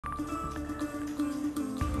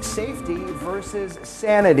Safety versus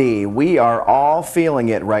sanity. We are all feeling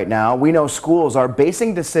it right now. We know schools are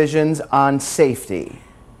basing decisions on safety.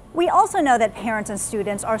 We also know that parents and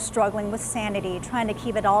students are struggling with sanity, trying to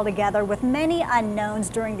keep it all together with many unknowns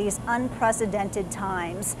during these unprecedented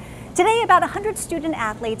times. Today, about 100 student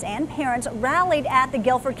athletes and parents rallied at the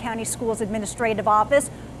Guilford County Schools Administrative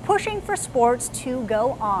Office, pushing for sports to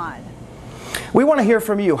go on. We want to hear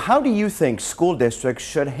from you. How do you think school districts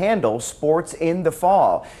should handle sports in the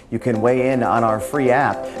fall? You can weigh in on our free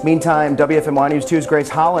app. Meantime, WFMY News 2's Grace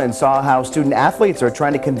Holland saw how student athletes are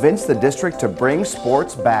trying to convince the district to bring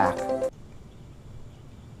sports back.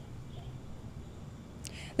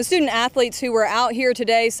 The student athletes who were out here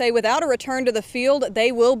today say without a return to the field,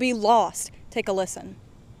 they will be lost. Take a listen.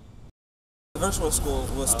 Virtual school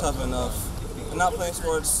was tough enough. Not playing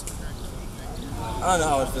sports, I don't know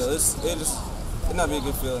how it feels. It'd not be a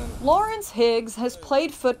good feeling. Lawrence Higgs has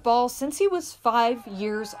played football since he was 5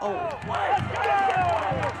 years old.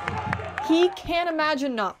 He can't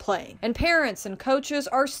imagine not playing, and parents and coaches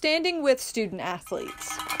are standing with student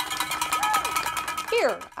athletes.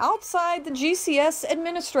 Here, outside the GCS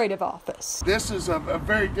administrative office. This is a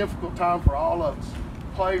very difficult time for all of us,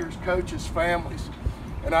 players, coaches, families.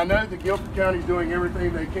 And I know that Guilford County is doing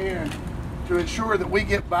everything they can to ensure that we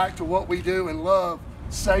get back to what we do and love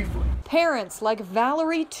safely. Parents like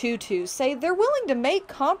Valerie Tutu say they're willing to make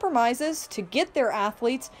compromises to get their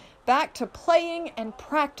athletes back to playing and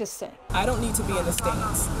practicing. I don't need to be in the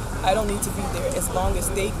stands. I don't need to be there as long as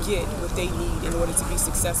they get what they need in order to be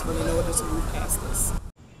successful, in order to move past this.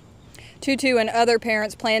 Tutu and other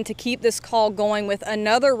parents plan to keep this call going with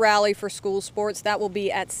another rally for school sports that will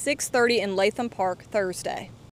be at 6:30 in Latham Park Thursday.